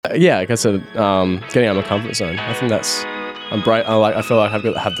yeah, like I said, getting out of my comfort zone. I think that's I feel like I've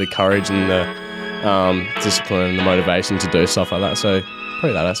got to have the courage and the discipline and the motivation to do stuff like that. So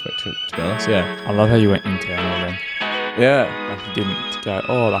probably that aspect to be honest. Yeah. I love how you went internal then. Yeah. Like you didn't go,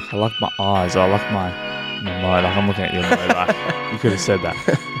 oh, like I like my eyes, or I like my mode. Like I'm looking at your mode. Like you could have said that.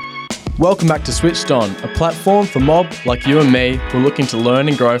 Welcome back to Switched On, a platform for mob like you and me who are looking to learn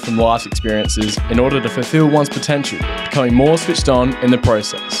and grow from life's experiences in order to fulfill one's potential, becoming more switched on in the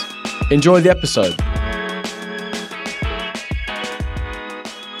process. Enjoy the episode.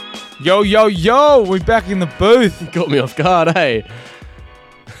 Yo, yo, yo! We're back in the booth. You got me off guard, hey?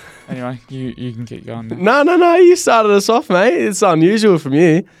 Anyway, you can keep going now. No, you started us off, mate. It's unusual from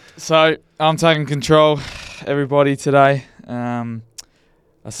you. So, I'm taking control, everybody, today.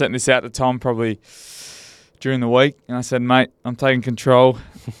 I sent this out to Tom probably during the week, and I said, mate, I'm taking control.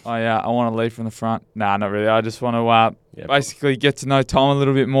 I want to lead from the front. Nah, not really. I just want to basically get to know Tom a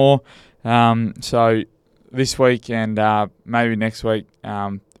little bit more. So this week and maybe next week,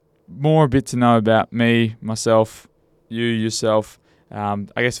 more a bit to know about me, myself, yourself, I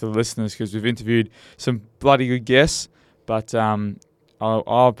guess for the listeners, because we've interviewed some bloody good guests, but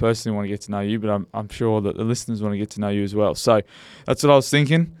I personally want to get to know you, but I'm sure that the listeners want to get to know you as well. So that's what I was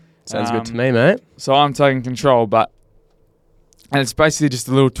thinking. Sounds good to me, mate. So I'm taking control, and it's basically just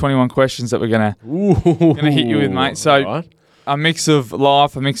a little 21 questions that we're gonna hit you with, mate. So right. A mix of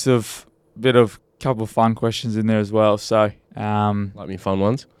life, a mix of bit of couple of fun questions in there as well. So like me fun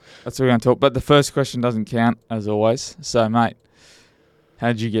ones. That's what we're going to talk. But the first question doesn't count as always. So, mate, how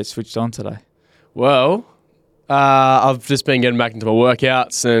did you get switched on today? Well, I've just been getting back into my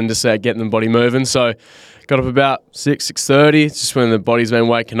workouts and just getting the body moving. So got up about 6:30, just when the body's been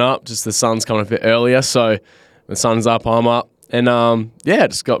waking up. Just the sun's coming up a bit earlier. So the sun's up, I'm up. And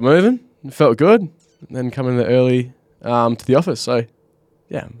just got moving. It felt good. And then coming early to the office. So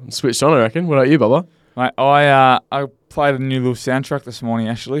yeah, I'm switched on, I reckon. What about you, Bubba? Mate, I played a new little soundtrack this morning,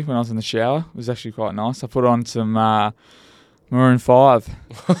 actually, when I was in the shower. It was actually quite nice. I put on some Maroon 5.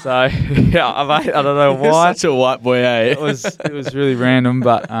 So, yeah, I don't know why. You're such a white boy, eh? It was really random,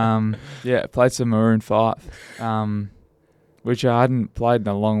 but, I played some Maroon 5, which I hadn't played in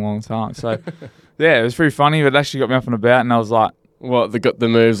a long, long time. So, yeah, it was pretty funny, but it actually got me up and about, and I was like... What, they got the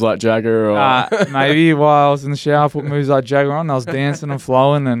moves like Jagger? Or maybe while I was in the shower, I put moves like Jagger on. I was dancing and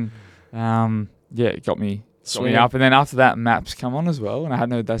flowing, and, it got me up. And then after that, Maps come on as well, and I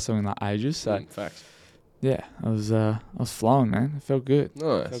hadn't heard that song in like ages. So, facts. Yeah, I was flowing, man. It felt good.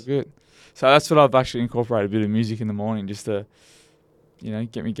 Nice. It felt good. So that's what I've actually incorporated, a bit of music in the morning just to,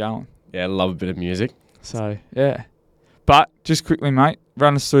 get me going. Yeah, I love a bit of music. So, yeah. But just quickly, mate,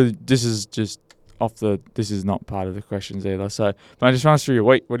 run us through, this is not part of the questions either. So, mate, just run us through your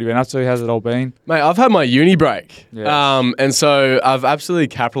week. What have you been up to? How's it all been? Mate, I've had my uni break. Yes. And so I've absolutely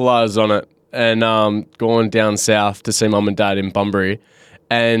capitalised on it and gone down south to see mum and dad in Bunbury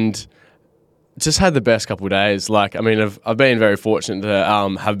and just had the best couple of days. Like, I mean, I've been very fortunate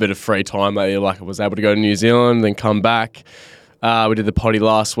to have a bit of free time lately. Like, I was able to go to New Zealand, then come back. We did the potty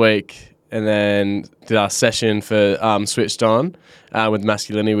last week and then did our session for Switched On with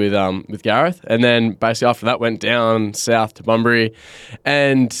masculinity with Gareth. And then basically after that went down south to Bunbury.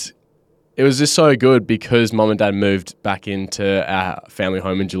 And it was just so good because mum and dad moved back into our family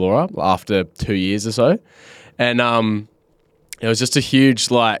home in Gelora after 2 years or so. And it was just a huge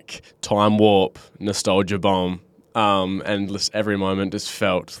time warp, nostalgia bomb. And just every moment just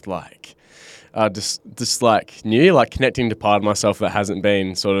felt like just like new, like connecting to part of myself that hasn't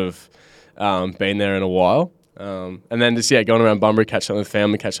been sort of been there in a while. And then just, going around Bunbury, catching up with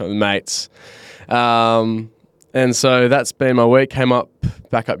family, catching up with mates. And so that's been my week. Came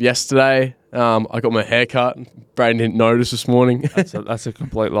back up yesterday. I got my hair cut. Brayden didn't notice this morning. That's a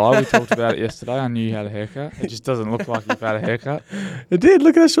complete lie. We talked about it yesterday. I knew you had a haircut. It just doesn't look like you've had a haircut. It did.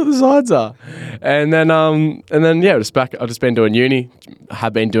 Look at how short the sides are. And then just back. I've just been doing uni. I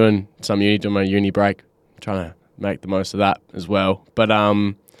have been doing some uni, doing my uni break, trying to make the most of that as well. But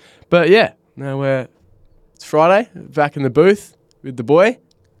yeah, now it's Friday. Back in the booth with the boy.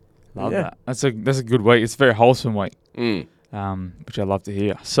 Love that. That's a good week. It's a very wholesome week, which I love to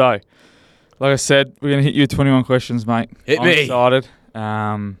hear. So, like I said, we're going to hit you with 21 questions, mate. I'm me. Excited.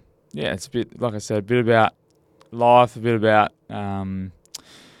 It's a bit, like I said, a bit about life, a bit about, some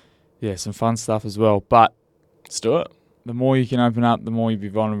fun stuff as well. But let's do it. The more you can open up, the more you'll be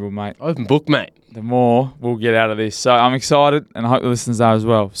vulnerable, mate. Open book, mate. The more we'll get out of this. So, I'm excited, and I hope the listeners are as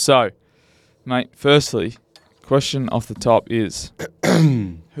well. So, mate, firstly, question off the top is,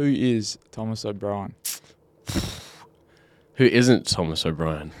 who is Thomas O'Brien? Who isn't Thomas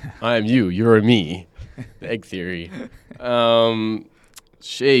O'Brien? I am you. You're me. The egg theory.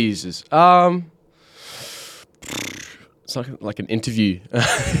 Jesus. It's like an interview.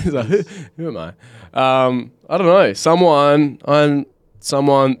 It's like, who am I? I don't know. I'm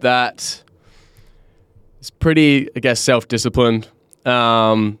someone that is pretty, I guess, self-disciplined,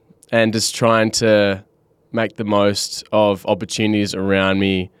 and just trying to make the most of opportunities around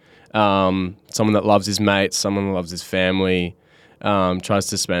me. Someone that loves his mates, someone that loves his family, tries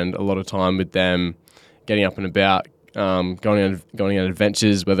to spend a lot of time with them, getting up and about, going on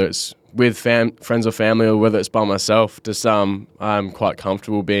adventures, whether it's with friends or family or whether it's by myself. Just I'm quite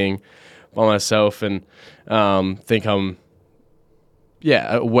comfortable being by myself, and think I'm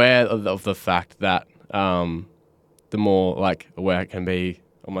aware of the fact that the more like aware I can be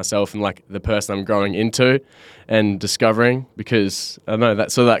of myself and like the person I'm growing into and discovering, because I don't know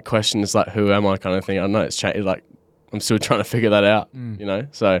that question is like, who am I kind of thing. I don't know, it's changed. Like I'm still trying to figure that out, you know.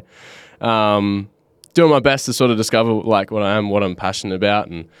 So doing my best to sort of discover like what I am, what I'm passionate about,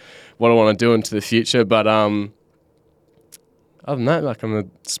 and what I want to do into the future. But other than that, like I'm a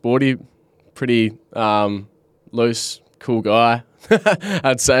sporty, pretty loose, cool guy.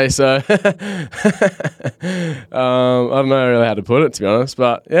 I'd say so. I don't know really how to put it, to be honest,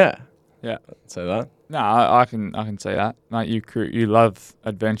 but yeah, I'd say that. No, I can say that. Like you love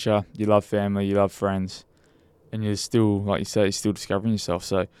adventure, you love family, you love friends, and you're still, like you say, you're still discovering yourself.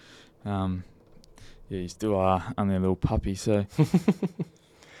 So, you still are only a little puppy. So,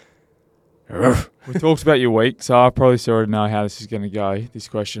 we talked about your week, so I probably sort of know how this is going to go, this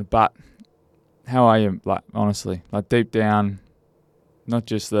question. But how are you? Like honestly, like deep down. Not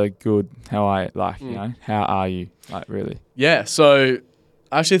just the good, how are you, like really? Yeah, so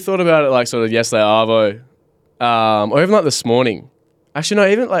I actually thought about it like sort of yesterday, Arvo, or even like this morning. Actually, no,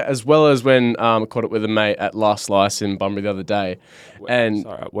 even like as well as when I caught up with a mate at Last Slice in Bunbury the other day.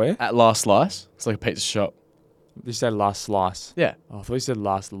 Where? At Last Slice. It's like a pizza shop. Did you say Last Slice? Yeah. Oh, I thought you said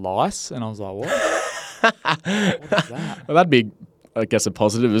Last Lice, and I was like, what? What is that? Well, that'd be, I guess, a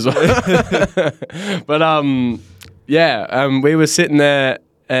positive as well. But we were sitting there,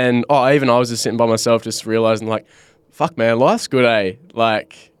 and I was just sitting by myself, just realising, like, fuck, man, life's good, eh?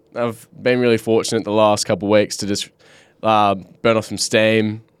 Like, I've been really fortunate the last couple of weeks to just burn off some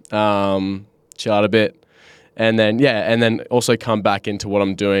steam, chill out a bit, and then also come back into what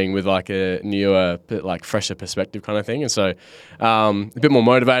I'm doing with, like, a newer, bit, like, fresher perspective kind of thing. And so a bit more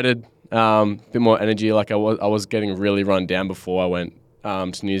motivated, a bit more energy. Like, I was getting really run down before I went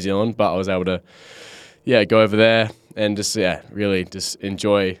to New Zealand, but I was able to go over there and just really just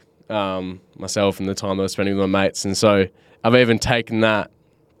enjoy myself and the time I was spending with my mates. And so I've even taken that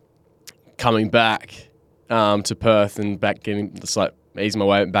coming back to Perth and back getting just like easing my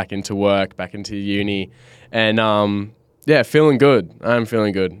way back into work, back into uni, and feeling good. I'm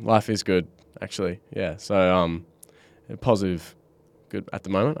feeling good. Life is good, actually. Yeah, so positive, good at the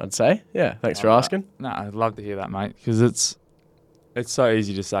moment, I'd say. Yeah, thanks for asking. No, I'd love to hear that, mate, because it's so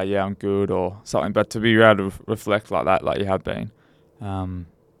easy to say, yeah, I'm good or something, but to be able to reflect like that, like you have been, I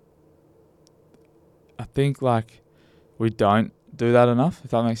think like we don't do that enough,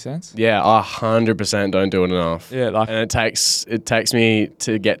 if that makes sense. Yeah, I 100% don't do it enough. Yeah, like, and it takes me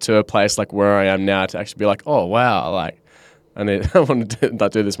to get to a place like where I am now to actually be like, oh wow, like I want to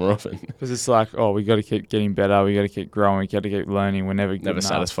do this more often. Because it's like, oh, we got to keep getting better, we got to keep growing, we got to keep learning. We're never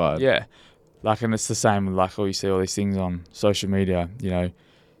satisfied. Yeah. Like, and it's the same with like, you see all these things on social media, you know,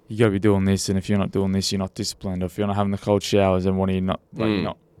 you got to be doing this, and if you're not doing this, you're not disciplined. Or if you're not having the cold showers, then what are you not, like, you're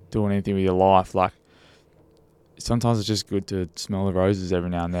not doing anything with your life. Like, sometimes it's just good to smell the roses every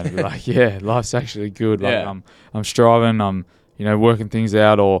now and then and be like, yeah, life's actually good. Like, I'm striving, I'm, you know, working things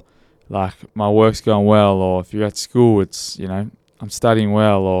out, or like my work's going well, or if you're at school, it's, you know, I'm studying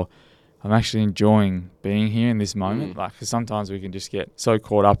well, or I'm actually enjoying being here in this moment. Like, because sometimes we can just get so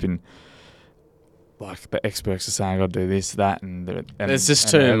caught up in, like, the experts are saying I got to do this, that, and it's just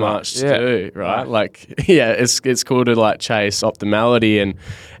too much to do, right? Like, it's cool to like chase optimality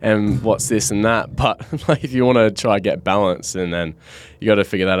and what's this and that, but like if you want to try to get balance, and then you got to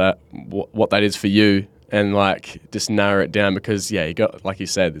figure that out, what that is for you, and like just narrow it down, because you got, like you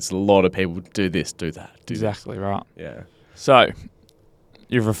said, there's a lot of people do this, do that, do exactly this. Right. Yeah. So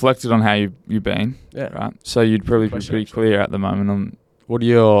you've reflected on how you've been, right? So you'd probably be pretty clear at the moment on what are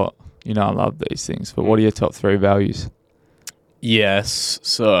your, you know, I love these things, but what are your top 3 values? Yes.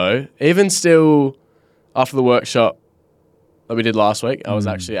 So even still, after the workshop that we did last week, I was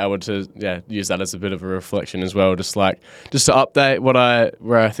actually able to use that as a bit of a reflection as well, just to update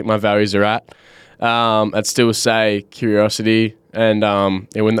where I think my values are at. I'd still say curiosity, and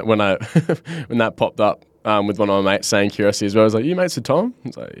when that popped up with one of my mates saying curiosity as well, I was like, "You mates with Tom?" I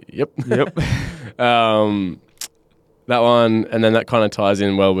was like, "Yep." that one, and then that kind of ties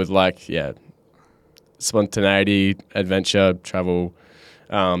in well with like spontaneity, adventure, travel,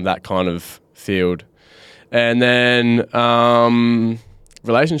 that kind of field, and then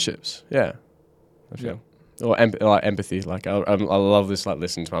relationships. Yeah, I feel. Or like empathy. Like I love this, like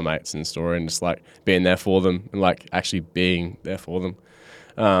listening to my mates and story and just like being there for them and like actually being there for them.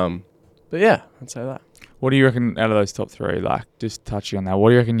 But yeah, I'd say that. What do you reckon out of those top three? Like, just touching on that, what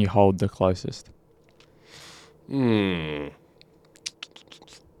do you reckon you hold the closest? I'd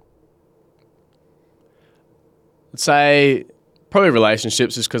say probably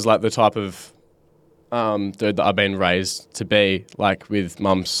relationships, just because like the type of dude that I've been raised to be, like with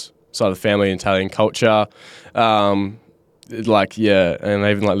mum's side of the family, Italian culture, and even like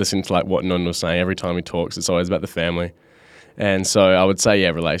listening to like what Non was saying every time he talks, it's always about the family. And so I would say,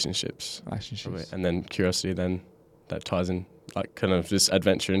 relationships. Probably. And then curiosity, then that ties in, like kind of just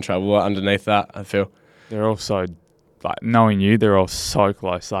adventure and travel underneath that, I feel. They're all so, like, knowing you, they're all so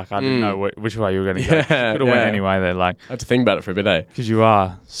close. Like, I didn't know which way you were going to go. Could have went anyway. They're like... I had to think about it for a bit, eh? Because you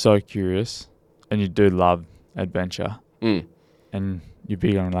are so curious and you do love adventure and you're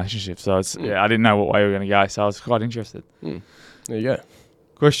big on relationships. So, it's I didn't know what way you were going to go, so I was quite interested. There you go.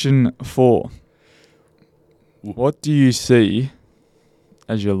 Question 4. What do you see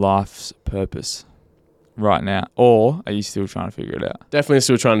as your life's purpose right now? Or are you still trying to figure it out? Definitely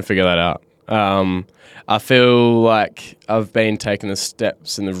still trying to figure that out. I feel like I've been taking the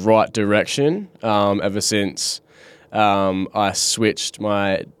steps in the right direction ever since I switched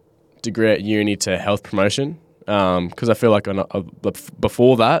my degree at uni to health promotion. Because I feel like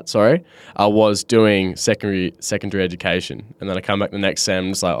before that, I was doing secondary education, and then I come back the next sem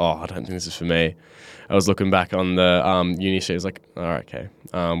and it's like, I don't think this is for me. I was looking back on the uni sheet. I was like, all right, okay.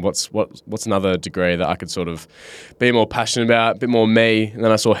 What's another degree that I could sort of be more passionate about, a bit more me? And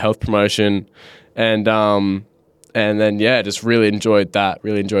then I saw health promotion, and then just really enjoyed that.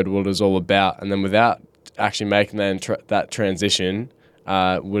 Really enjoyed what it was all about. And then without actually making that transition,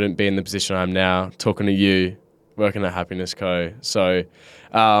 wouldn't be in the position I'm now, talking to you, working at Happiness Co. So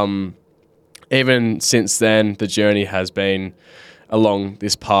even since then, the journey has been along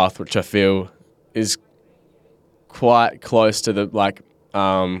this path, which I feel is quite close to the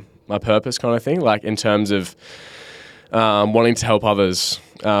my purpose kind of thing, like in terms of wanting to help others,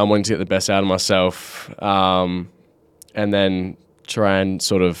 wanting to get the best out of myself, and then try and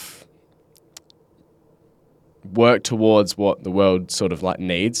sort of work towards what the world sort of like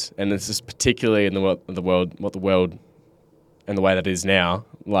needs. And it's just particularly in what the world and the way that it is now,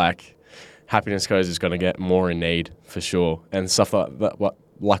 like Happiness Goes is going to get more in need for sure, and stuff like that.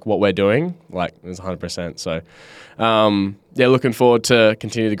 What we're doing, like, is 100%. So, looking forward to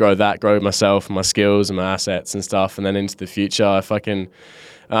continue to grow myself, my skills and my assets and stuff. And then into the future, if I can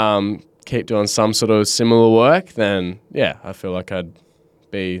keep doing some sort of similar work, then I feel like I'd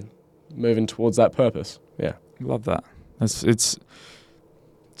be moving towards that purpose. Yeah. Love that. It's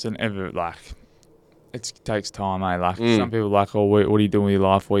an ever, like, it takes time, eh? Like, some people are like, what are you doing with your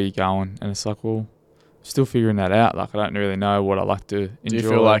life? Where are you going? And it's like, well, still figuring that out. Like, I don't really know what I like to enjoy. Do you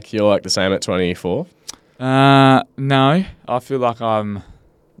feel like you're like the same at 24? No. I feel like I'm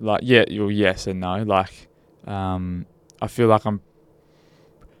like, yes and no. Like, I feel like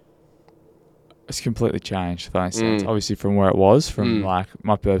it's completely changed, if that makes sense. Obviously from where it was, from like,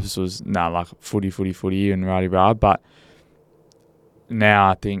 my purpose was, like footy and rah-de-rah. But now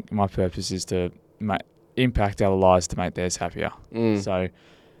I think my purpose is to impact other lives to make theirs happier. So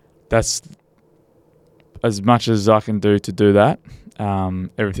that's as much as I can do to do that.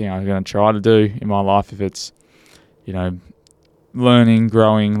 Everything I'm going to try to do in my life, if it's, learning,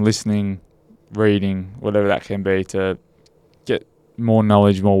 growing, listening, reading, whatever that can be, to get more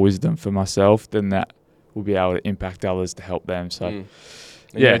knowledge, more wisdom for myself, then that will be able to impact others to help them. So,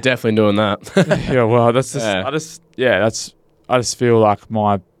 yeah, definitely doing that. Yeah, well, that's just, I just feel like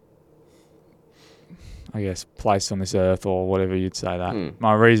my, I guess, place on this earth, or whatever you'd say that.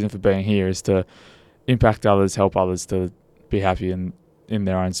 My reason for being here is to impact others, help others to be happy in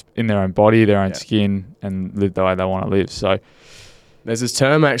their own body, their own skin, and live the way they want to live. So there's this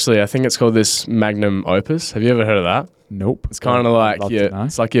term, actually, I think it's called this magnum opus. Have you ever heard of that? Nope. It's kind of like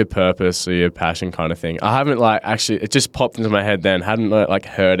it's like your purpose or your passion kind of thing. I haven't it just popped into my head then. Hadn't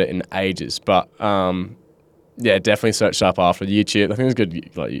heard it in ages, but definitely searched up after YouTube. I think there's good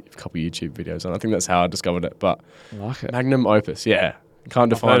a couple of YouTube videos, and I think that's how I discovered it. But I like it. Magnum opus, can't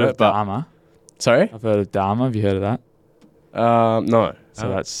define it. But Dharma. Sorry, I've heard of Dharma. Have you heard of that? No. So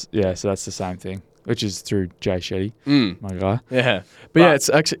that's the same thing, which is through Jay Shetty, my guy. Yeah, but it's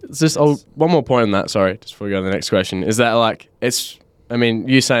just one more point on that. Sorry, just before we go to the next question, is that it's I mean,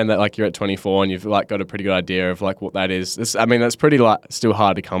 you saying that like you're at 24 and you've like got a pretty good idea of like what that is. I mean, that's pretty like still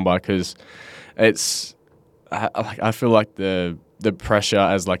hard to come by because it's. I feel like the pressure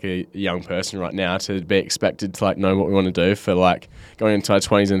as like a young person right now to be expected to like know what we want to do for like going into our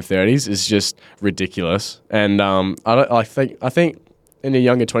 20s and 30s is just ridiculous. And I think in your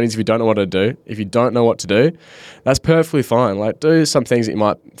younger 20s, if you don't know what to do, if you don't know what to do, that's perfectly fine. Like do some things that you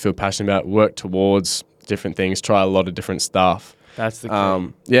might feel passionate about, work towards different things, try a lot of different stuff. That's the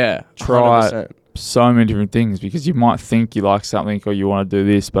key. Yeah, try 100%. so many different things because you might think you like something or you want to do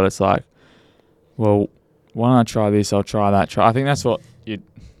this, but it's like, well, why don't I try this? I'll try that. I think that's what your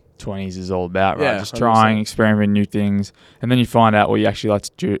 20s is all about, right? Yeah, just 100%. trying, experimenting new things, and then you find out what you actually like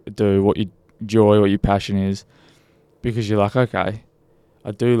to do, what you enjoy, what your passion is, because you're like, okay,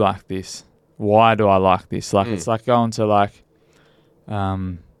 I do like this. Why do I like this? Like it's like going to like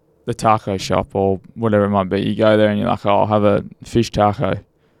the taco shop or whatever it might be. You go there and you're like, oh, I'll have a fish taco.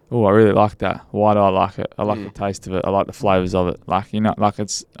 Oh, I really like that. Why do I like it? I like the taste of it. I like the flavors of it. Like, you know, like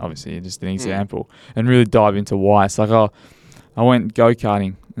it's obviously just an example. And really dive into why. It's like, oh, I went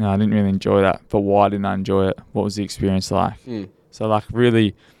go-karting. No, I didn't really enjoy that. But why didn't I enjoy it? What was the experience like? So, like,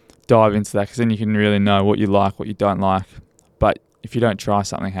 really dive into that because then you can really know what you like, what you don't like. But if you don't try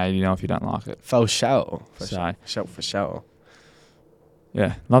something, how do you know if you don't like it? For sure. For sure.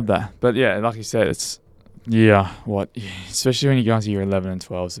 Yeah, love that. But, yeah, like you said, it's... especially when you go into year 11 and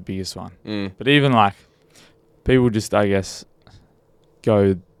 12 is the biggest one. But even like people just, I guess,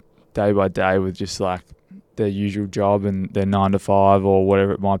 go day by day with just like their usual job and their 9 to 5 or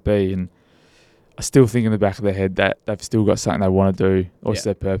whatever it might be. And I still think in the back of their head that they've still got something they want to do or it's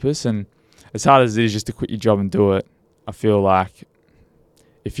their purpose. And as hard as it is just to quit your job and do it, I feel like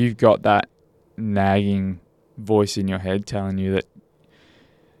if you've got that nagging voice in your head telling you that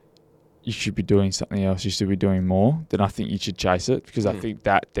you should be doing something else, you should be doing more, then I think you should chase it because I think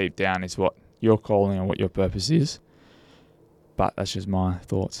that deep down is what your calling and what your purpose is. But that's just my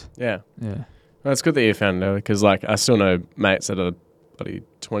thoughts. Yeah. Yeah. Well, it's good that you found it though because like I still know mates that are bloody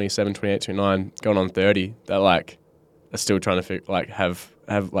 27, 28, 29, going on 30 that like are still trying to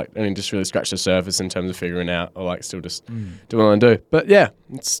have like, I mean, just really scratch the surface in terms of figuring out or like still just doing what I do. But yeah,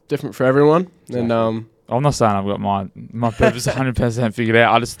 it's different for everyone. Exactly. And I'm not saying I've got my purpose 100% figured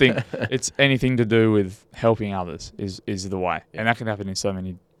out. I just think it's anything to do with helping others is the way. And that can happen in so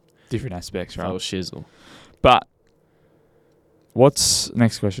many different aspects, right? Shizzle. But what's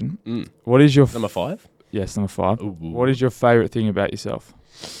next question? What is your number 5? Yes, number 5. Ooh. What is your favourite thing about yourself?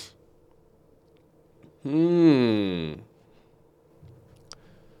 Then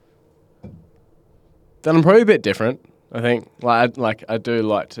I'm probably a bit different. I think I do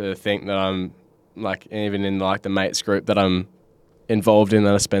like to think that I'm like even in like the mates group that I'm involved in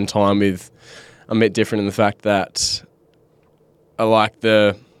that I spend time with, I'm a bit different in the fact that I like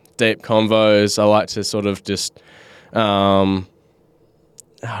the deep convos. I like to sort of just I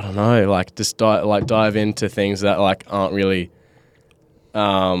don't know, like just dive into things that like aren't really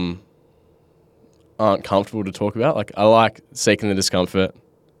aren't comfortable to talk about. Like I like seeking the discomfort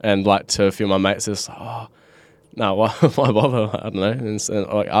and like to feel my mates just no, why bother? I don't know. And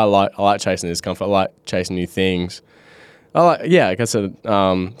like I like chasing discomfort. I like chasing new things. Like I said,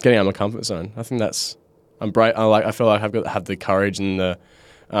 getting out of my comfort zone. I think I'm brave. I feel like I've got to have the courage and the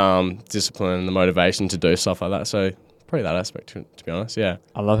discipline and the motivation to do stuff like that. So probably that aspect to be honest. Yeah.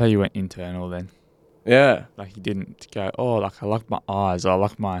 I love how you went internal then. Yeah. Like you didn't go, oh, like I like my eyes. I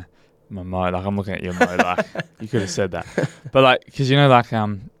like my mode. Like I'm looking at your mode. Like you could have said that, but like because you know like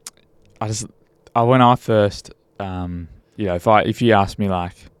when I first. If you asked me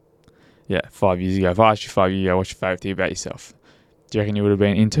 5 years ago, if I asked you 5 years ago, what's your favourite thing about yourself? Do you reckon you would have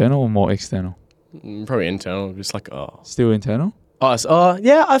been internal or more external? Probably internal, just like Still internal?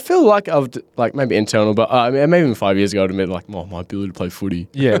 Yeah, I feel like I've maybe internal, but maybe even 5 years ago I'd admit like, my ability to play footy.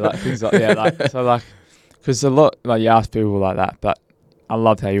 Yeah, like things like because a lot you ask people like that, but I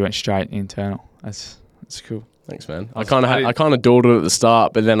loved how you went straight internal. That's cool. Thanks, man. I kind of dawdled it at the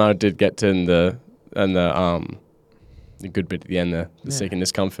start, but then I did get to the good bit at the end there, the seeking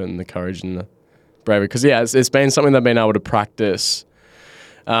discomfort and the courage and the bravery. Because it's been something that I've been able to practice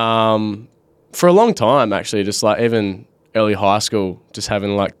for a long time actually. Just like even early high school, just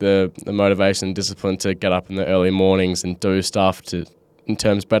having like the motivation and discipline to get up in the early mornings and do stuff in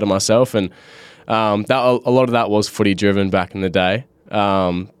terms better myself. And that a lot of that was footy driven back in the day.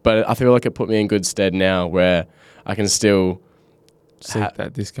 But I feel like it put me in good stead now where I can still seek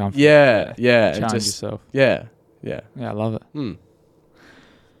that discomfort. Yeah. Challenge yourself. Yeah, I love it.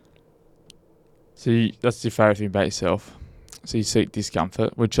 So that's your favourite thing about yourself. So you seek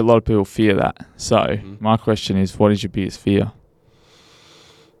discomfort, which a lot of people fear that. So my question is, what is your biggest fear?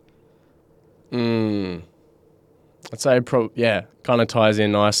 I'd say kind of ties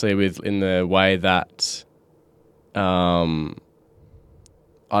in nicely in the way that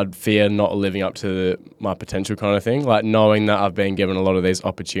I'd fear not living up to my potential kind of thing. Like knowing that I've been given a lot of these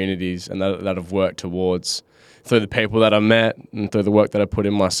opportunities and that I've worked towards through the people that I've met and through the work that I put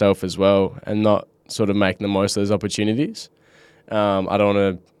in myself as well, and not sort of making the most of those opportunities. I don't want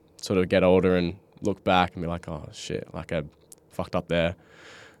to sort of get older and look back and be like, oh shit, like I fucked up there.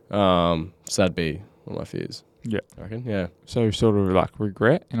 So that'd be one of my fears. Yeah. I reckon, yeah. So sort of like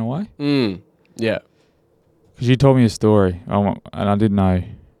regret in a way? Yeah. Because you told me a story, and I didn't know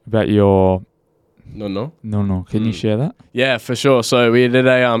about your... No. Can you share that? Yeah, for sure. So we did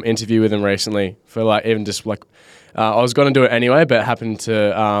a interview with him recently for like even just like I was going to do it anyway, but happened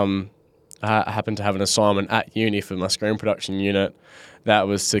to have an assignment at uni for my screen production unit that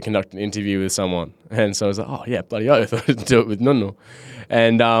was to conduct an interview with someone, and so I was like, oh yeah, bloody oath, I'd do it with Nunno,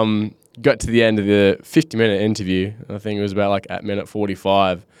 and got to the end of the 50-minute interview. I think it was about like at minute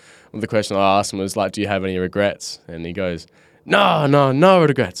 45. The question I asked him was like, do you have any regrets? And he goes, no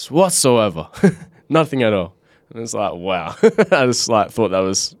regrets whatsoever. Nothing at all. And it's like, wow. I just like thought that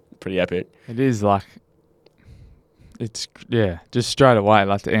was pretty epic. It is like, it's, yeah, just straight away,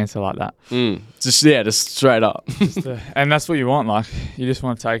 like to answer like that. Just straight up. And that's what you want, like, you just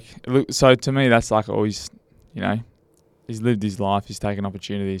want to take, so to me, that's like always, you know, he's lived his life, he's taken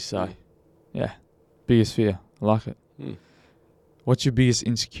opportunities, so, yeah, biggest fear, I like it. What's your biggest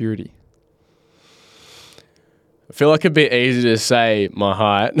insecurity? I feel like it'd be easy to say my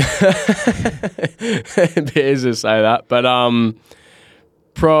height. It'd be easy to say that. But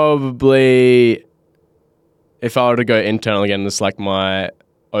probably if I were to go internal again, it's like my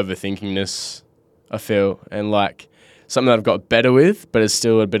overthinkingness, I feel. And like something that I've got better with, but it's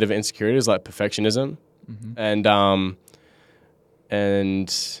still a bit of insecurity, is like perfectionism. And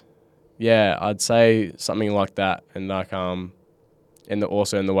yeah, I'd say something like that. And like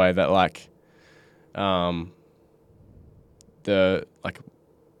also in the way that like the like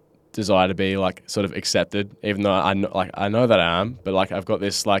desire to be like sort of accepted, even though I know that I am, but like I've got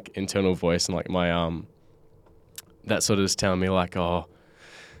this like internal voice and like my that sort of is telling me like, oh,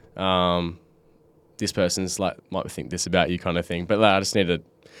 this person's like might think this about you kind of thing. But like, I just need to,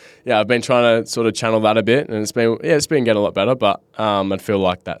 I've been trying to sort of channel that a bit, and it's been getting a lot better. But I'd feel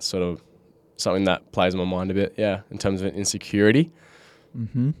like that's sort of something that plays on my mind a bit, in terms of an insecurity.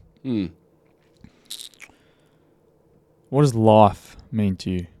 What does life mean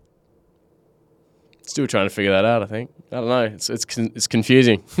to you? Still trying to figure that out, I think. I don't know. It's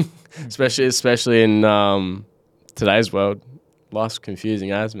confusing, especially in today's world. Life's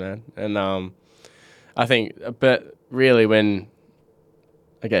confusing as, man. And I think, but really when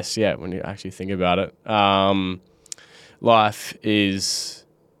you actually think about it, life is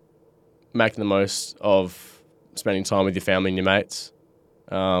making the most of spending time with your family and your mates.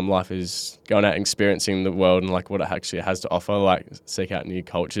 Life is going out and experiencing the world and like what it actually has to offer, like seek out new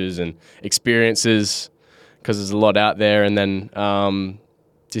cultures and experiences, because there's a lot out there. And then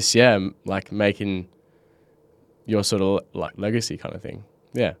like making your sort of like legacy kind of thing.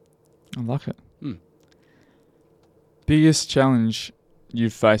 Yeah. I like it. Biggest challenge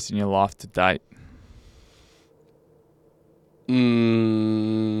you've faced in your life to date?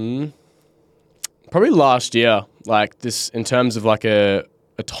 Probably last year, like this in terms of like a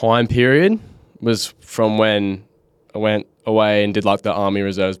time period, was from when I went away and did like the Army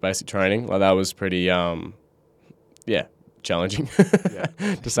Reserves basic training. Like that was pretty, challenging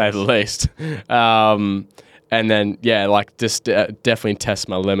to say the least. And then, like just definitely test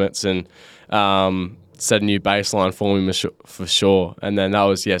my limits and set a new baseline for me for sure. And then that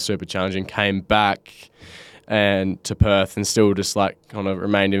was, super challenging. Came back and to Perth and still just like kind of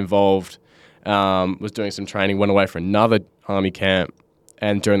remained involved. Was doing some training, went away for another army camp.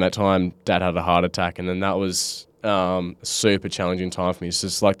 And during that time, Dad had a heart attack. And then that was a super challenging time for me. It's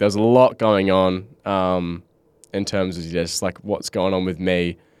just like there's a lot going on in terms of just like what's going on with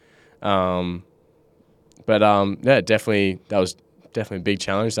me. Definitely, that was definitely a big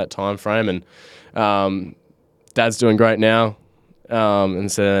challenge, that time frame. And Dad's doing great now.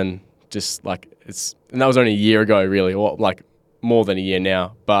 And so then just like and that was only a year ago, really, or like more than a year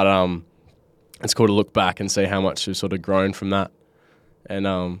now. But it's cool to look back and see how much we've sort of grown from that and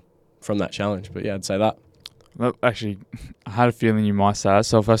from that challenge. But yeah, I'd say that. Well, actually, I had a feeling you might say that.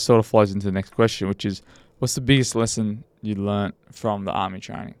 So if that sort of flows into the next question, which is, what's the biggest lesson you learnt from the army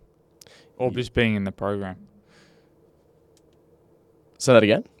training or just being in the program? Say that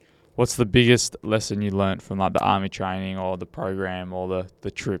again? What's the biggest lesson you learnt from like the army training or the program or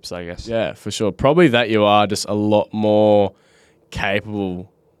the trips, I guess? Yeah, for sure. Probably that you are just a lot more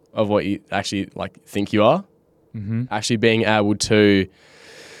capable of what you actually like think you are. Mm-hmm. Actually being able to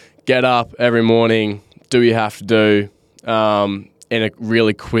get up every morning, do what you have to do, in a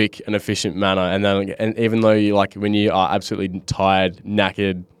really quick and efficient manner. And even though you like when you are absolutely tired,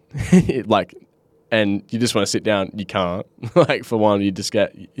 knackered, like, and you just want to sit down, you can't. Like for one, you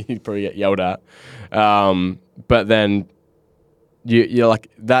probably get yelled at. But then you're like,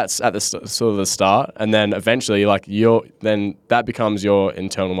 that's at the sort of the start, and then eventually like then that becomes your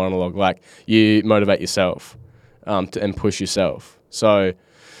internal monologue. Like you motivate yourself, and push yourself. So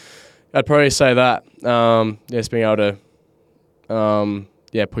I'd probably say that, just being able to,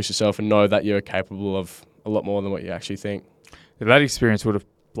 push yourself and know that you're capable of a lot more than what you actually think. Yeah, that experience would have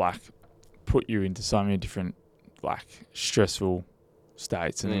put you into so many different stressful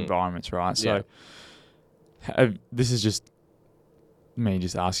states and environments, right? So this is just me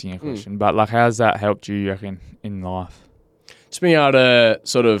just asking a question, but how's that helped you reckon in life? Just being able to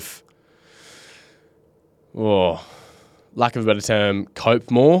sort of, lack of a better term, cope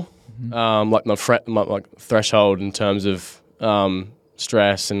more. Mm-hmm. My threshold in terms of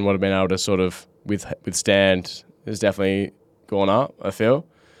stress and what I've been able to sort of withstand has definitely gone up, I feel.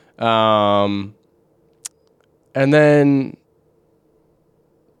 And then,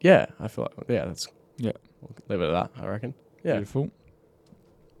 I feel like, that's... Yeah. We'll leave it at that, I reckon. Yeah. Beautiful.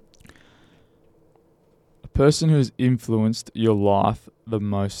 A person who has influenced your life the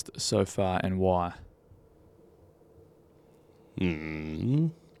most so far and why? Yeah,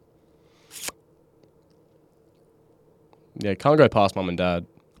 can't go past mum and dad.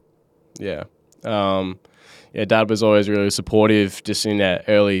 Yeah. Dad was always really supportive, just in that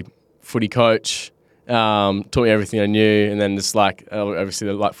early footy coach. Taught me everything I knew, and then just obviously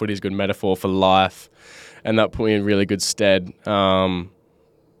the footy is a good metaphor for life, and that put me in really good stead. My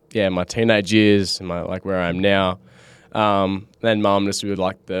teenage years and my where I am now. Then mum just with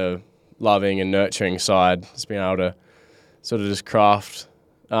the loving and nurturing side, just being able to sort of just craft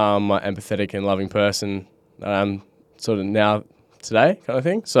my empathetic and loving person that I'm sort of now today, kind of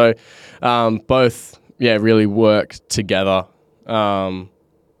thing. So both really work together in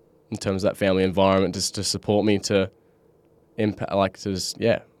terms of that family environment, just to support me to impact, to just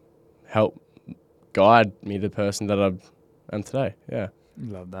help guide me the person that I am today. Yeah,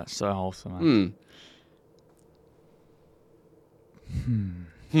 love that. So wholesome,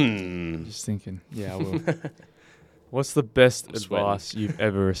 man. Just thinking. Yeah, I will. What's the best advice you've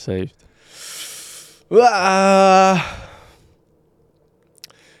ever received?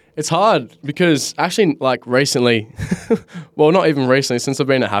 It's hard because actually, recently, well, not even recently, since I've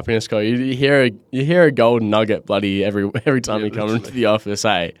been at Happiness Co, you hear a golden nugget bloody every time you come into the office.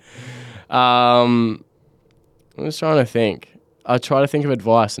 I'm just trying to think. I try to think of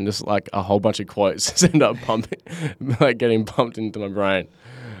advice, and just a whole bunch of quotes just end up getting pumped into my brain.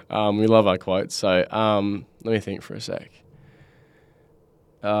 We love our quotes, so let me think for a sec.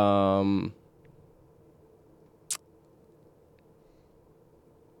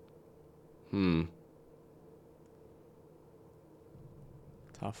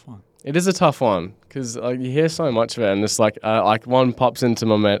 Tough one. It is a tough one because you hear so much of it, and it's one pops into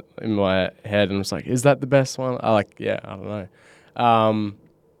in my head, and it's is that the best one? I don't know.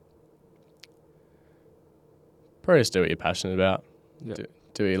 Probably just do what you're passionate about. Yep.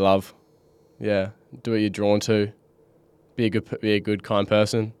 Do what you love. Yeah, do what you're drawn to. Be a good, kind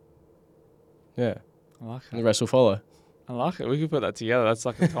person. Yeah, I like it. And the rest will follow. I like it. We could put that together. That's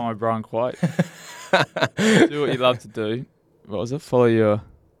like a Tom O'Brien quote. Do what you love to do. What was it? Follow your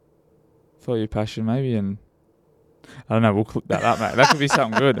passion, maybe, and I don't know. We'll cook that up, mate. That could be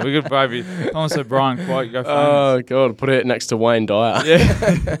something good. We could maybe Thomas O'Brien quote. Go famous. Oh God, put it next to Wayne Dyer.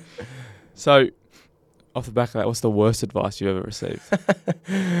 Yeah. So, off the back of that, what's the worst advice you ever received?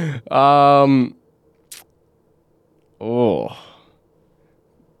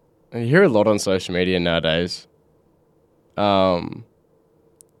 You hear a lot on social media nowadays.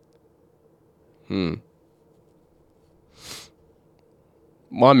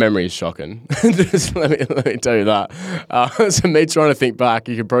 My memory is shocking. Just let me tell you that. So me trying to think back,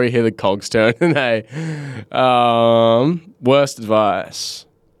 you could probably hear the cogs turning. Hey, worst advice.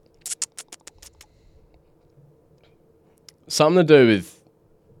 Something to do with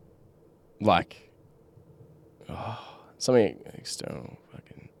something external.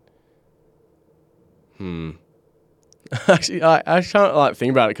 Actually, I can't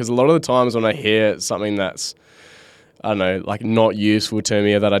think about it because a lot of the times when I hear something that's, I don't know, not useful to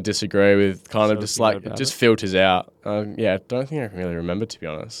me or that I disagree with, kind of just it just filters out. I don't think I can really remember, to be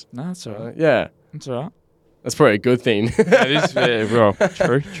honest. No, that's all right. Yeah. That's all right. That's probably a good thing. It is, well,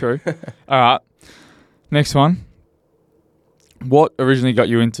 true. All right. Next one. What originally got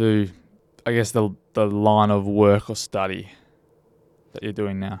you into, I guess, the line of work or study that you're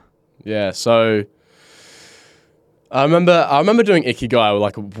doing now? Yeah, so I remember doing Ikigai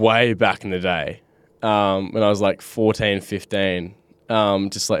like way back in the day, when I was like 14, 15,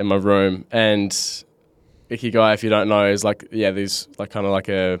 just like in my room. And Ikigai, if you don't know, is like, these like kind of like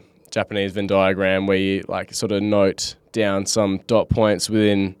a Japanese Venn diagram where you like sort of note down some dot points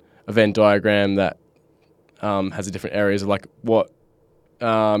within a Venn diagram that has the different areas of like what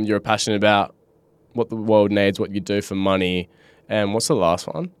you're passionate about, what the world needs, what you do for money, and what's the last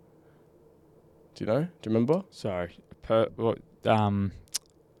one? Do you know? Do you remember? Sorry. What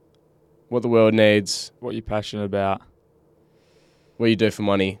the world needs, What you're passionate about, what you do for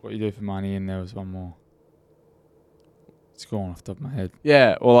money. what you do for money, and there was one more. It's gone off the top of my head.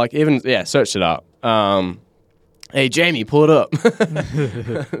 Yeah, or like even search it up. Hey Jamie, pull it up.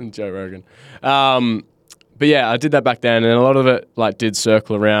 Joe Rogan. But yeah, I did that back then, and a lot of it like did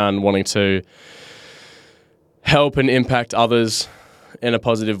circle around wanting to help and impact others in a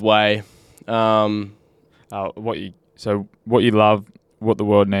positive way. What you love, what the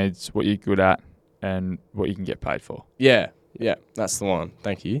world needs, what you're good at, and what you can get paid for. Yeah, that's the one.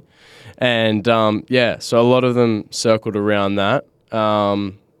 Thank you. And so a lot of them circled around that,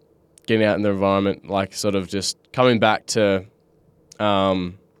 getting out in the environment, like sort of just coming back to,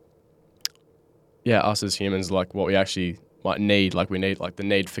 us as humans, like what we actually might need. Like we need like the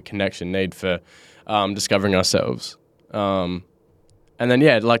need for connection, need for discovering ourselves. And then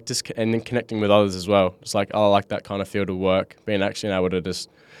and then connecting with others as well. It's like, I like that kind of field of work, being actually able to just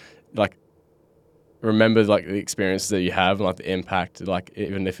like remember like the experiences that you have and like the impact, like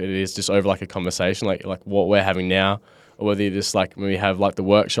even if it is just over like a conversation, like what we're having now, or whether you just like when we have like the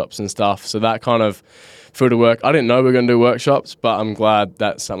workshops and stuff. So that kind of field of work, I didn't know we were going to do workshops, but I'm glad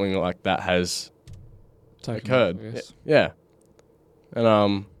that something like that has occurred. Yeah.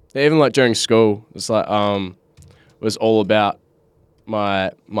 And even like during school, it's like it was all about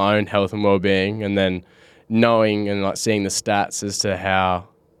my own health and well-being, and then knowing and like seeing the stats as to how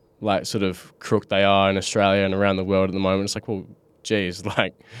like sort of crook they are in Australia and around the world at the moment. It's like, well, geez,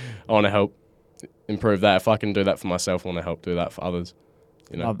 like I want to help improve that. If I can do that for myself, I want to help do that for others.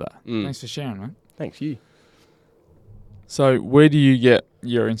 You know? Love that. Thanks for sharing, man. Thanks you. So where do you get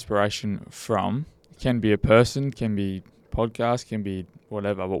your inspiration from? It can be a person, can be podcast, can be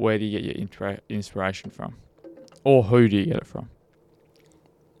whatever, but where do you get your inspiration from? Or who do you get it from?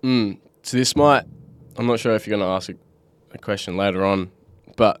 So I'm not sure if you're going to ask a question later on,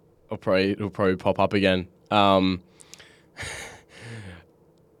 but it'll probably pop up again.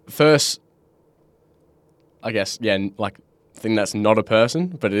 First, I guess, like thing that's not a person,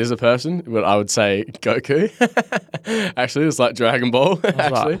 but it is a person, but I would say Goku. Actually, it's like Dragon Ball,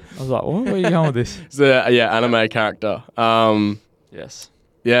 actually. I was like, what? Where are you going with this? It's a, anime character. Yes.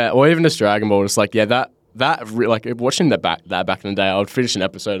 Yeah, or even just Dragon Ball. It's like, like watching that back in the day, I would finish an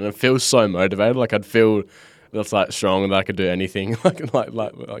episode and I'd feel so motivated. Like I'd feel that's like strong and that I could do anything, like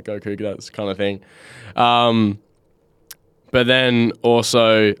Goku, that kind of thing. But then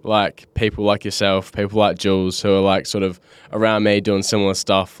also like people like yourself, people like Jules, who are like sort of around me doing similar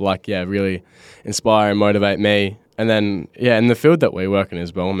stuff, like really inspire and motivate me. And then in the field that we work in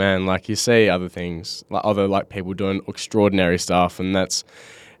as well, man, like you see other things, like other like people doing extraordinary stuff, and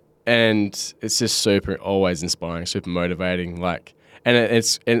it's just super always inspiring, super motivating. Like, and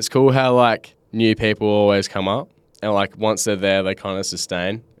it's cool how like new people always come up, and like once they're there, they kind of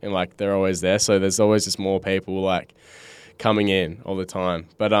sustain, and like they're always there. So there's always just more people like coming in all the time.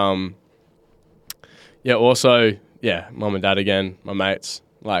 But also mum and dad again, my mates,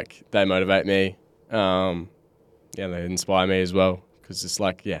 like they motivate me. They inspire me as well. Because it's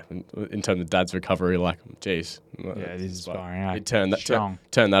like, in terms of dad's recovery, like, geez. Yeah, it is inspiring. Like, turn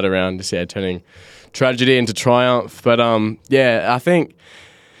that around, just, turning tragedy into triumph. But, I think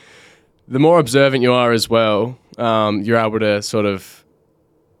the more observant you are as well, you're able to sort of,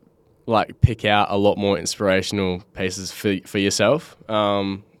 like, pick out a lot more inspirational pieces for yourself,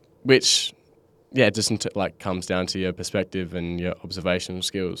 which, just, comes down to your perspective and your observational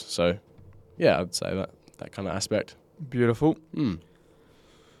skills. So, I'd say that kind of aspect. Beautiful.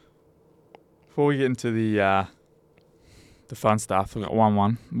 Before we get into the fun stuff, we've got one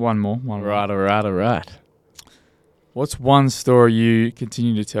more. All right. What's one story you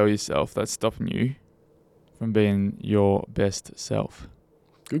continue to tell yourself that's stopping you from being your best self?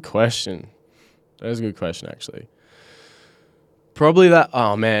 Good question. That is a good question, actually. Probably that,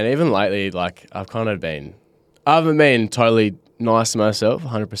 even lately, like, I haven't been totally nice to myself,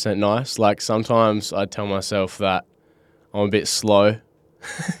 100% nice. Like, sometimes I tell myself that I'm a bit slow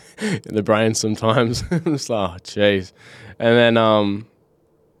in the brain sometimes. It's like, oh, jeez. And then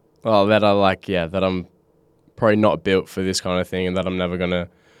that I like, that I'm probably not built for this kind of thing, and that I'm never gonna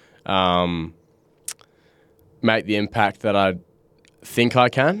make the impact that I think I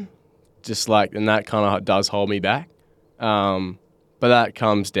can. Just like, and that kind of does hold me back. But that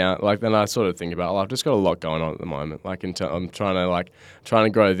comes down, like, then I sort of think about, I've just got a lot going on at the moment. Like, I'm trying to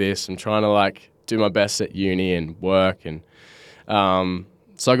grow this. I'm trying to, like, do my best at uni and work. And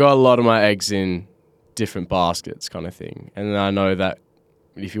so I got a lot of my eggs in different baskets kind of thing. And I know that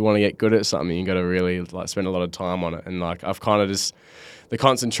if you want to get good at something, you got to really, like, spend a lot of time on it. And, like, I've kind of just, the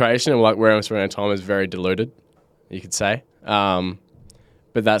concentration and, like, where I'm spending time is very diluted, you could say.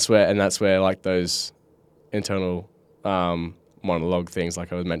 But that's where, like, those internal monologue things,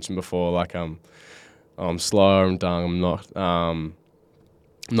 like I was mentioned before, like I'm slow, I'm dumb, I'm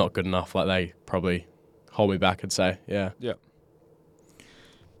not good enough. Like, they probably hold me back, I'd say. Yeah. Yeah.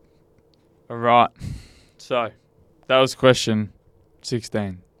 All right. So that was question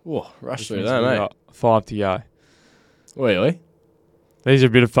 16. Whoa, rush through We've that, mate. got 5 to go. Really? These are a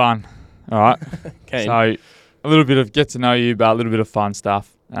bit of fun. All right. Keen. So a little bit of get to know you, but a little bit of fun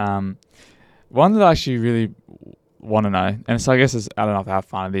stuff. One that I actually really want to know, and I guess I don't know how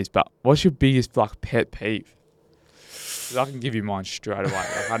fun it is, but what's your biggest, like, pet peeve? 'Cause I can give you mine straight away.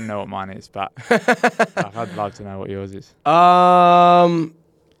 Like, I don't know what mine is, but like, I'd love to know what yours is.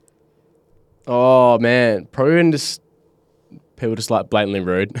 Oh man, probably when just people just, like, blatantly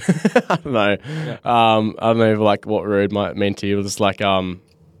rude. I don't know. Yeah. I don't know, like, what rude might mean to you. Just like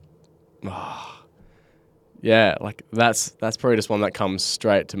yeah, like that's probably just one that comes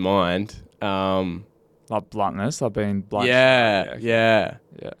straight to mind. Like bluntness, like being blunt. Yeah. Yeah.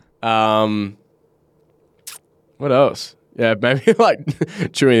 What else? Yeah, maybe like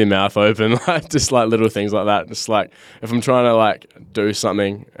chewing your mouth open, like just like little things like that. Just like if I'm trying to, like, do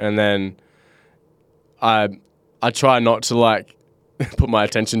something and then I try not to, like, put my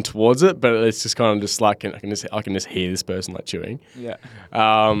attention towards it, but it's just kind of just like I can just hear this person, like, chewing. Yeah.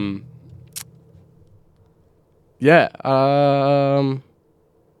 Yeah.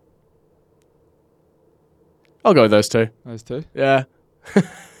 I'll go with those two. Those two. Yeah. I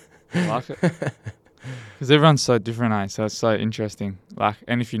like it. Because everyone's so different, eh? So it's so interesting. Like,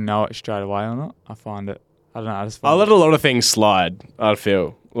 and if you know it straight away or not, I find it. I don't know. I just I find let a lot of things slide, I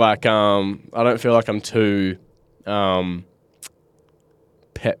feel. Like, I don't feel like I'm too pet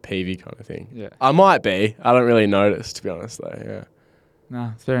peevey kind of thing. Yeah. I might be. I don't really notice, to be honest, though. Yeah.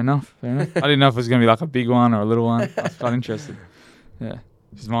 No, fair enough. I didn't know if it was going to be like a big one or a little one. I was quite interested. Yeah.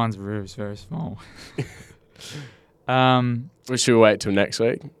 Because mine's very small. We should wait till next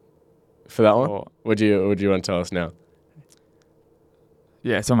week for that one. Or, Would you want to tell us now?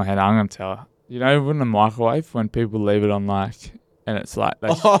 yeah, it's on my head. I'm going to tell her. You know, in the microwave, when people leave it on, like, and it's like, you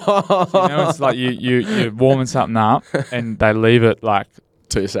know, it's like you're warming something up and they leave it like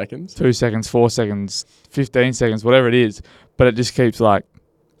 2 seconds. 2 seconds, 4 seconds, 15 seconds, whatever it is, but it just keeps, like,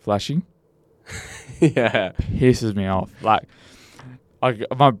 flashing. Yeah. Pisses me off. Like,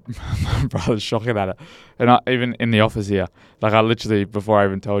 my brother's shocking at it. And even in the office here, like, I literally, before I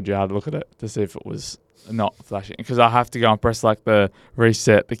even told you, I had to look at it to see if it was not flashing. Because I have to go and press, like, the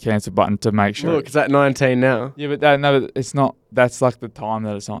reset, the cancel button to make sure. Look, it's at 19 now. Yeah, but no, it's not. That's, like, the time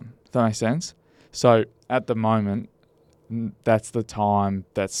that it's on. Does that make sense? So, at the moment, that's the time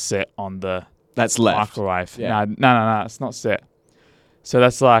that's set on the That's left. microwave. Yeah. No, it's not set. So,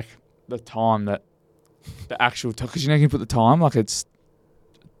 that's, like, the time that the actual time. Because, you know, you can put the time, like, it's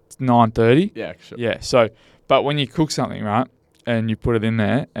 9:30. Yeah, sure. Yeah. So, but when you cook something, right, and you put it in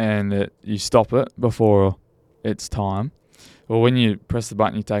there and you stop it before it's time, or when you press the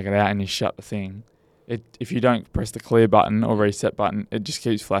button, you take it out and you shut the thing. If you don't press the clear button or reset button, it just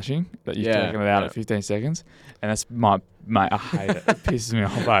keeps flashing that you've taken it out at 15 seconds. And that's mate, I hate it. It pisses me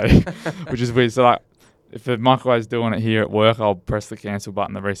off, which is weird. So, like, if the microwave's doing it here at work, I'll press the cancel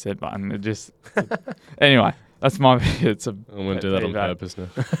button, the reset button. It just anyway. That's my. It's a. I'm going to do that on purpose now.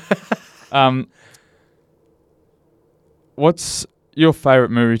 What's your favourite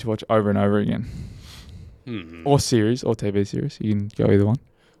movie to watch over and over again? Hmm. Or series, or TV series? You can go either one.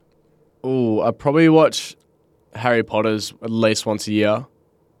 Oh, I probably watch Harry Potter's at least once a year. I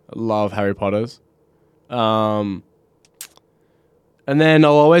love Harry Potter's. And then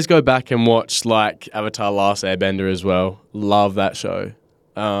I'll always go back and watch, like, Avatar: Last Airbender as well. Love that show.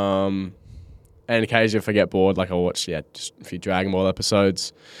 And occasionally if I get bored, like, I'll watch, just a few Dragon Ball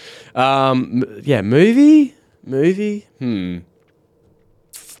episodes. Movie?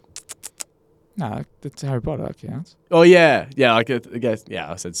 No, that's Harry Potter. That counts. Oh, yeah. Yeah, I guess,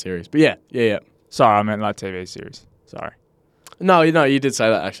 I said series. But yeah. Sorry, I meant like TV series. Sorry. No, you did say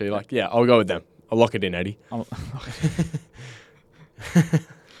that, actually. Like, yeah, I'll go with them. I'll lock it in, Eddie. I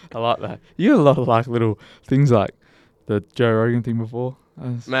like that. You got a lot of like little things like the Joe Rogan thing before.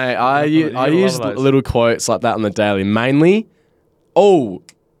 Mate, I you got a lot use of those. little quotes like that on the daily. Mainly,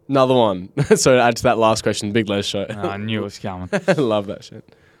 another one. So to add to that last question, Big Les show. I knew it was coming. I love that shit.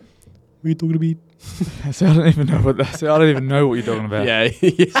 What are you talking about? So I don't even know what that's. I don't even know what you're talking about. Yeah.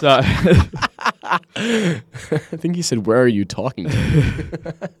 So I think he said, "Where are you talking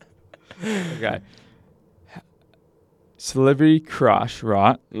to?" okay. Celebrity crush,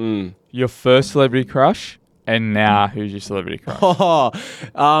 right? Mm. Your first celebrity crush, and now who's your celebrity crush? I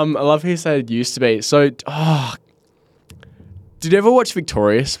love how you said used to be. So, did you ever watch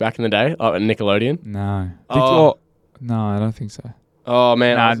Victorious back in the day? Oh, at Nickelodeon. No. Oh. No, I don't think so. Oh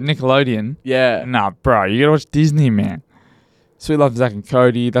man. Nah, Nickelodeon. Yeah. Nah, bro, you gotta watch Disney, man. Sweet Love Zack and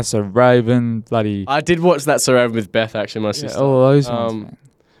Cody, That's So Raven, bloody. I did watch that surrounded with Beth, actually, my sister. All those ones, man.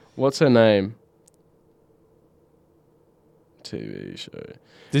 What's her name? TV show.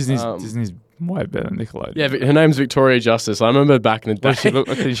 Disney's way better than Nickelodeon. Yeah, her name's Victoria Justice. I remember back in the day. What does she look?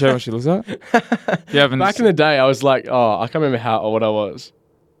 Can you show me what she looks like? Back in the day, I was like, I can't remember how or what I was,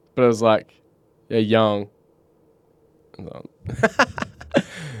 but I was like, yeah, young.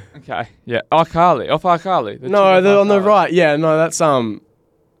 Okay, yeah, iCarly, off iCarly. No, they're on the right. Yeah, no, that's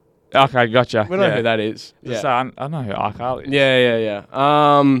Okay, gotcha. we know who that is. Yeah. Yeah, I know who iCarly is. yeah.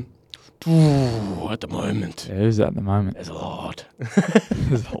 At the moment, Yeah, who's that at the moment? there's a lot.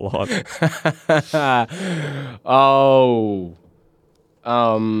 There's a lot.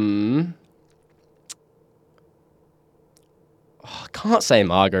 I can't say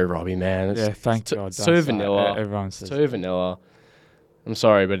Margot Robbie, man. It's Yeah, thank too, God. it's don't too say it. vanilla. Everyone says Too vanilla. I'm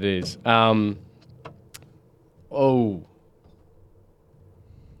sorry, but it is.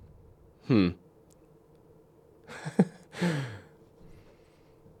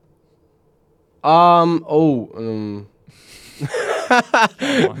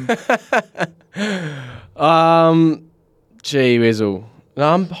 Gee whizzle.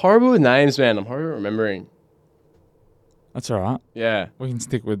 No, I'm horrible with names, man. I'm horrible at remembering. That's all right. Yeah. We can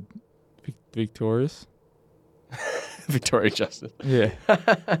stick with Victorious. Victoria Justice. Yeah.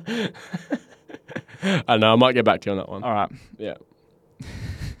 I know, I might get back to you on that one. All right. Yeah.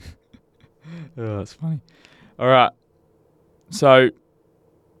 Oh, that's funny. All right. So,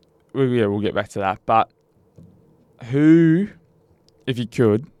 we'll get back to that. But who, if you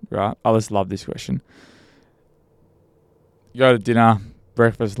could, right? I just love this question. You go to dinner,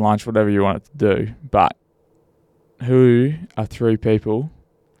 breakfast, lunch, whatever you want it to do. But who are 3 people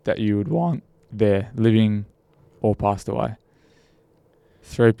that you would want there, living or passed away?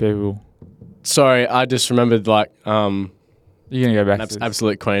 3 people. Sorry, I just remembered You're gonna go back to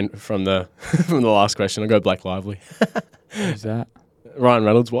absolute queen from the from the last question. I'll go Blake Lively. Who's that? Ryan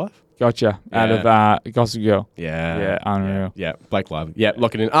Reynolds' wife. Gotcha. Out of Gossip Girl. Yeah. Yeah, unreal. Yeah, Blake Lively. Yeah,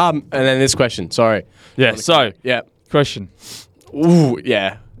 lock it in. And then this question. Sorry. Yeah. So, Yeah. question. Ooh,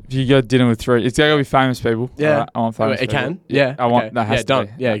 yeah. If you go to dinner with 3, it's gotta be famous people. Yeah. Alright, I want famous It people. can. Yeah. I want okay. that has yeah, to done.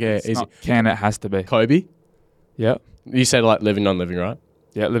 be. Yeah, yeah, It's easy. not can, it has to be. Kobe. Yep. You said like living, non-living, right?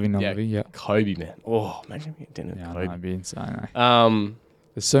 Yeah, living, not living. Yeah. Kobe, man. Oh, imagine we get dinner Yeah, with that'd Kobe. be insane. Eh?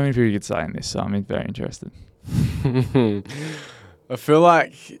 There's so many people you could say in this, so I'm very interested. I feel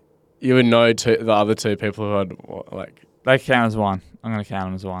like you would know the other 2 people who I'd like. They count as one. I'm gonna count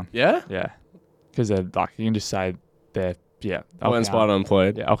them as one. Yeah. Yeah. Because they're like, you can just say they're, yeah. Well inspired,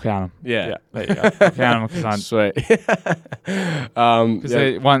 unemployed. Yeah, I'll count them. Yeah. There you go. I'll count them because Sweet.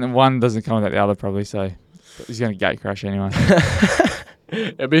 one doesn't come without the other probably, so he's going to gate crash anyway.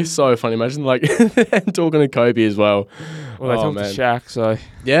 It'd be so funny. Imagine like talking to Kobe as well. Well, they talked to Shaq, so.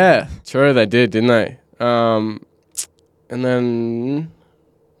 Yeah, true. They did, didn't they? And then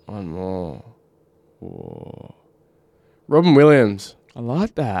one more. Whoa. Robin Williams. I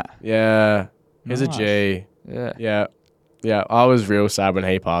like that. Yeah, he's Nice. a G. Yeah. Yeah. I was real sad when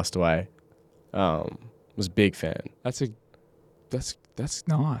he passed away. Was a big fan. That's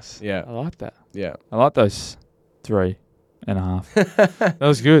nice. Yeah. I like that. Yeah. I like those 3.5. That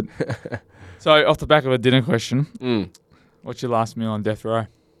was good. So, off the back of a dinner question, what's your last meal on death row?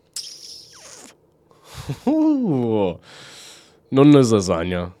 Ooh. Nonna's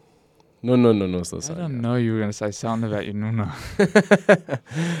lasagna. Nonna's I lasagna. don't know you were going to say something about your nonna.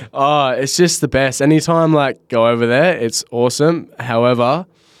 Oh, it's just the best. Anytime like go over there, it's awesome. However,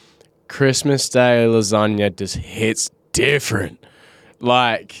 Christmas Day lasagna just hits different.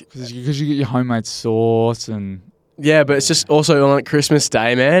 Like, Because you get your homemade sauce and... yeah, but it's just also on like Christmas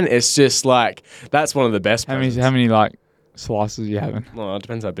Day, man. It's just like, that's one of the best How presents. many like slices are you having? Well, it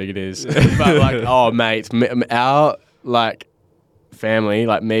depends how big it is. But like, oh, mate, our like family,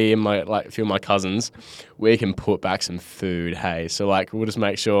 like me and my like a few of my cousins, we can put back some food. Hey, so like we'll just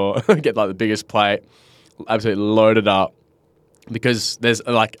make sure get like the biggest plate, absolutely loaded up, because there's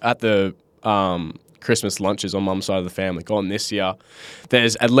like at the Christmas lunches on mum's side of the family gone this year,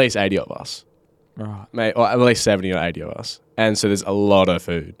 there's at least 80 of us. Right. Mate, or at least 70 or 80 of us. And so there's a lot of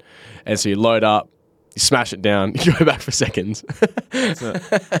food. And so you load up, you smash it down, you go back for seconds.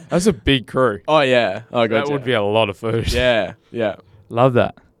 That's a big crew. Oh, yeah. Oh, God, That would be a lot of food. Yeah, yeah. Love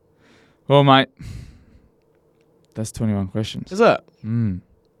that. Well, mate, that's 21 questions. Is it?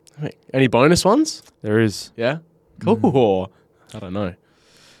 Any bonus ones? There is. Yeah? Cool. I don't know.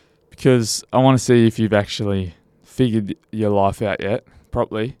 Because I want to see if you've actually figured your life out yet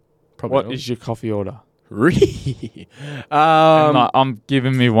properly. Probably What not. is your coffee order? Really? And, like, I'm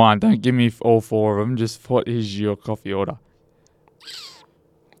giving me one. Don't give me all four of them. Just what is your coffee order?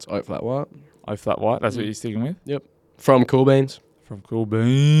 It's oat flat white. Oh, flat white. That's what you're sticking with? Yep. From Cool Beans. From Cool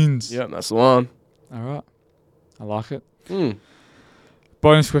Beans. Yep, that's the one. All right. I like it. Mm.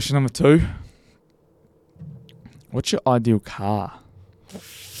 Bonus question number 2. What's your ideal car?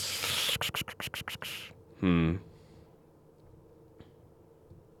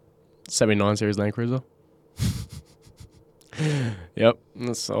 79 Series Land Cruiser. Yep.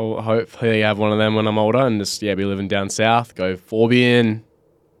 So hopefully I have one of them when I'm older and just be living down south. Go Forbian,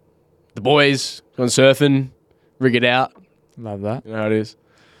 the boys, going surfing, rig it out. Love that. You know how it is.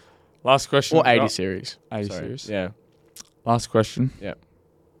 Last question. Or 80 series. 80 Sorry. series. Yeah. Last question. Yeah.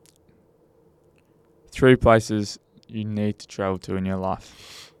 3 places you need to travel to in your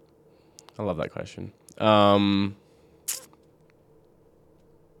life. I love that question.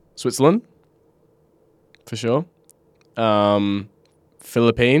 Switzerland, for sure.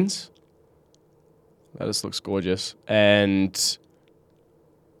 Philippines. That just looks gorgeous. And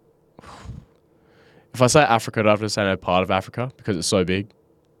if I say Africa, I'd have to say no part of Africa because it's so big.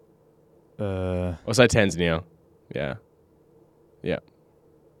 I'll say Tanzania. Yeah. Yeah.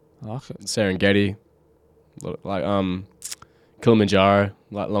 I like it. Serengeti. Like Kilimanjaro,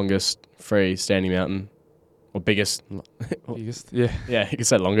 like longest free standing mountain. Or biggest. Biggest, yeah. Yeah, you could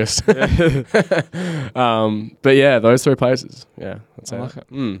say longest. Yeah. But yeah, those 3 places. Yeah, that's I like it.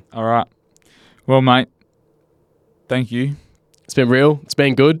 All right. Well, mate, thank you. It's been real. It's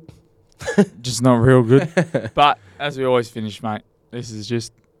been good. Just not real good. But as we always finish, mate, this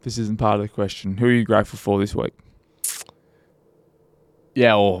isn't part of the question. Who are you grateful for this week?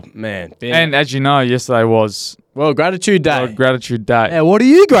 Yeah, oh, man. And as you know, yesterday was Well, Gratitude Day. World Gratitude Day. Yeah, what are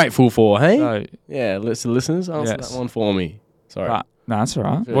you grateful for, hey? So, Yeah, listeners, answer Yes. that one for me. Sorry. no, that's all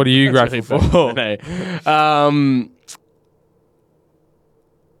right. What are you That's grateful really for? No.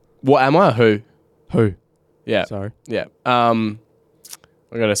 What am I? Who? Who? Yeah. Sorry. Yeah. I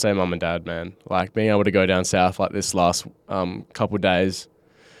gotta say, mum and dad, man. Like being able to go down south like this last couple of days,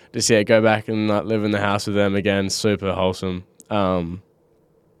 just go back and like live in the house with them again. Super wholesome.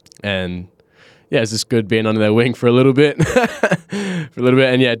 And yeah, it's just good being under their wing for a little bit,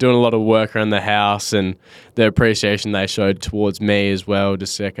 and doing a lot of work around the house and the appreciation they showed towards me as well.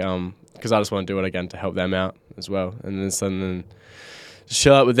 Just because I just want to do it again to help them out as well, and then just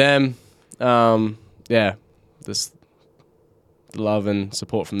chill out with them. Just the love and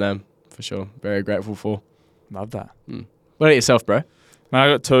support from them for sure. Very grateful for. Love that. What about yourself, bro? Mate, I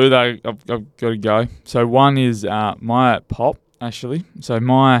got 2 that I've got to go. So one is my pop, actually. So I'm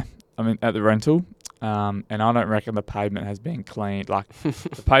at the rental, and I don't reckon the pavement has been cleaned. Like,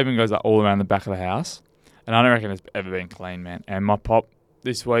 the pavement goes like all around the back of the house, and I don't reckon it's ever been cleaned, man. And my pop,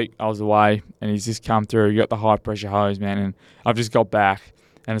 this week, I was away, and he's just come through. He got the high-pressure hose, man, and I've just got back,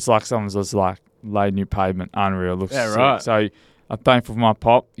 and it's like someone's just, like, laid new pavement. Unreal. Looks sick. Right. So I'm thankful for my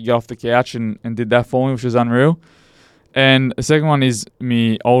pop. He got off the couch and did that for me, which was unreal. And the second one is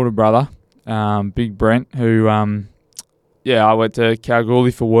me older brother, Big Brent, who... I went to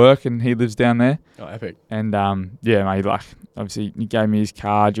Kalgoorlie for work, and he lives down there. Oh, epic. And, mate, like, obviously, he gave me his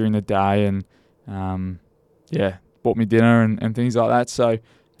car during the day and, bought me dinner and things like that. So,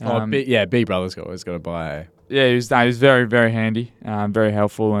 Big brother's always got to buy. He was very, very handy, very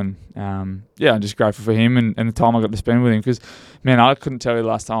helpful. And, I'm just grateful for him and the time I got to spend with him because, man, I couldn't tell you the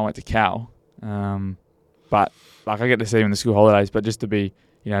last time I went to Cal. But, like, I get to see him in the school holidays, but just to be...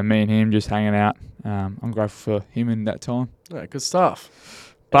 me and him just hanging out. I'm grateful for him in that time. Yeah, good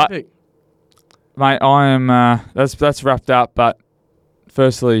stuff. But, epic. mate, I am. That's wrapped up. But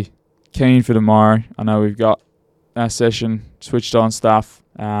firstly, keen for tomorrow. I know we've got our session switched on stuff.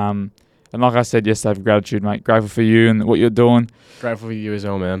 And like I said yesterday, for gratitude, mate. Grateful for you and what you're doing. Grateful for you as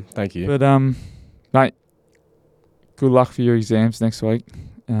well, man. Thank you. But mate, good luck for your exams next week.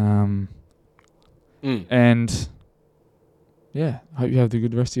 And yeah, I hope you have a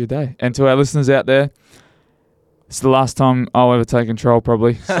good rest of your day. And to our listeners out there, it's the last time I'll ever take control,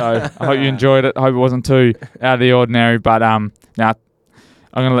 probably. So I hope you enjoyed it. I hope it wasn't too out of the ordinary. But now I'm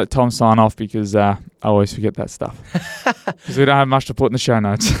going to let Tom sign off because I always forget that stuff. Because we don't have much to put in the show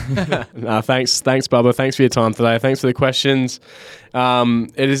notes. No, thanks, Bubba. Thanks for your time today. Thanks for the questions.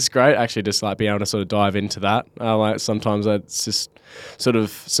 It is great, actually, just like being able to sort of dive into that. Like sometimes it's just sort of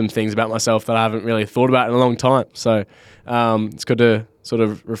some things about myself that I haven't really thought about in a long time. So it's good to sort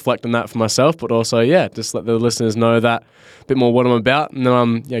of reflect on that for myself, but also, just let the listeners know that a bit more what I'm about, and then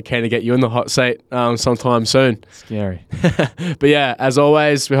I'm keen to get you in the hot seat sometime soon. Scary. But yeah, as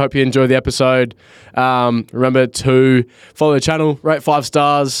always, we hope you enjoyed the episode. Remember to follow the channel, rate 5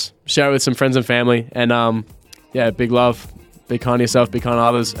 stars, share it with some friends and family, and big love. Be kind to yourself, be kind to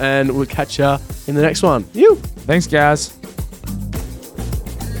others, and we'll catch you in the next one. Thanks, guys.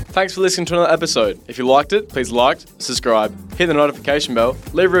 Thanks for listening to another episode. If you liked it, please like, subscribe, hit the notification bell,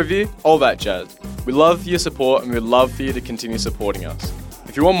 leave a review, all that jazz. We love your support and we'd love for you to continue supporting us.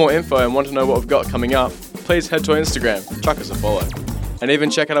 If you want more info and want to know what we've got coming up, please head to our Instagram, chuck us a follow. And even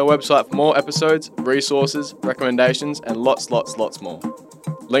check out our website for more episodes, resources, recommendations, and lots more.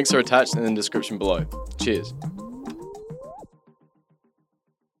 Links are attached in the description below. Cheers.